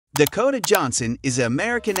Dakota Johnson is an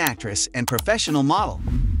American actress and professional model.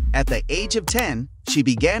 At the age of 10, she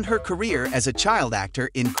began her career as a child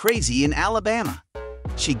actor in Crazy in Alabama.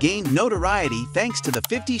 She gained notoriety thanks to the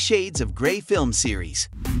FiBy Shades of Grey film series.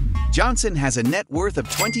 Johnson has a net worth of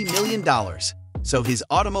 $20 million, so his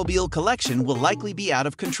automobile collection will likely be out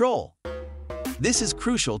of control. This is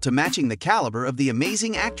crucial to matching the caliber of the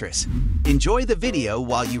amazing actress. Enjoy the video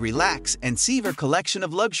while you relax and see her collection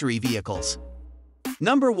of luxury vehicles.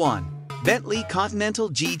 Number 1. Bentley Continental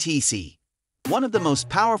GTC. One of the most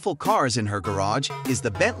powerful cars in her garage is the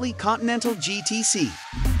Bentley Continental GTC.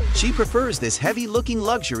 She prefers this heavy-looking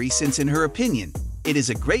luxury since, in her opinion, it is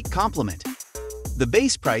a great complement. The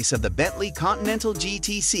base price of the Bentley Continental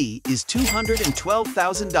GTC is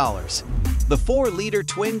 $212,000. The 4-liter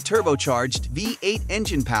twin-turbocharged V8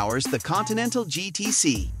 engine powers the Continental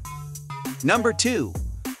GTC. Number 2.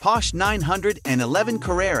 Porsche 911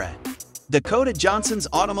 Carrera. Dakota Johnson's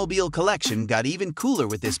automobile collection got even cooler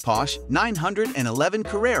with this Porsche 911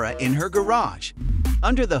 Carrera in her garage.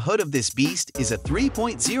 Under the hood of this beast is a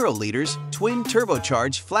 3.0 liters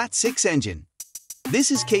twin-turbocharged flat-six engine. This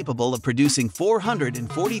is capable of producing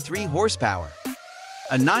 443 horsepower.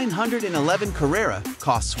 A 911 Carrera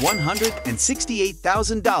costs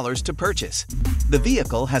 $168,000 to purchase. The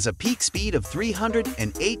vehicle has a peak speed of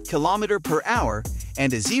 308 km/h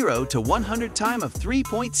and a 0 to 100 time of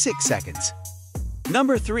 3.6 seconds.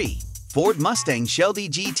 Number 3. Ford Mustang Shelby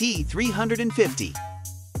GT 350.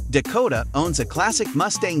 Dakota owns a classic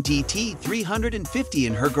Mustang GT 350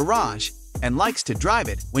 in her garage and likes to drive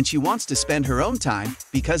it when she wants to spend her own time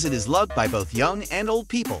because it is loved by both young and old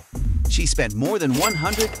people. She spent more than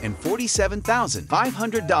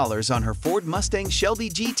 $147,500 on her Ford Mustang Shelby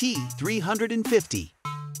GT 350.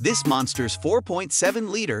 This monster's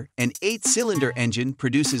 4.7-liter and 8-cylinder engine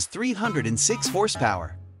produces 306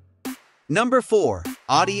 horsepower. Number 4.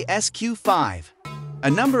 Audi SQ5. A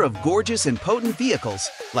number of gorgeous and potent vehicles,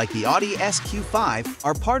 like the Audi SQ5,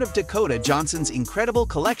 are part of Dakota Johnson's incredible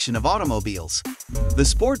collection of automobiles. The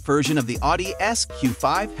sport version of the Audi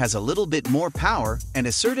SQ5 has a little bit more power and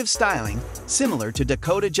assertive styling, similar to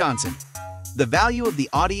Dakota Johnson. The value of the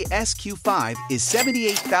Audi SQ5 is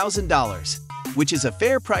 $78,000, which is a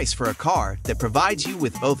fair price for a car that provides you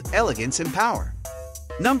with both elegance and power.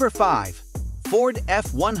 Number 5. Ford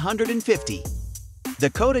F-150.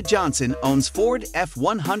 Dakota Johnson owns Ford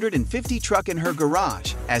F-150 truck in her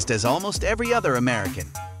garage, as does almost every other American.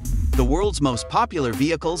 The world's most popular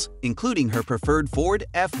vehicles, including her preferred Ford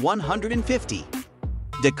F-150.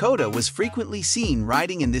 Dakota was frequently seen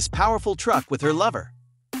riding in this powerful truck with her lover.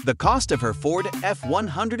 The cost of her Ford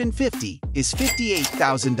F-150 is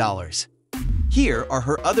 $58,000. Here are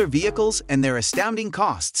her other vehicles and their astounding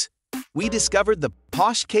costs. We discovered the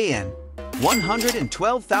Porsche Cayenne,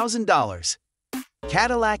 $112,000.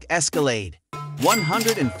 Cadillac Escalade,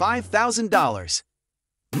 $105,000.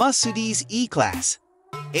 Mercedes E-Class,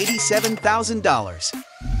 $87,000.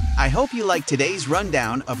 I hope you liked today's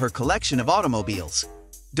rundown of her collection of automobiles.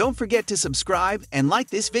 Don't forget to subscribe and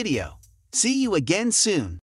like this video. See you again soon.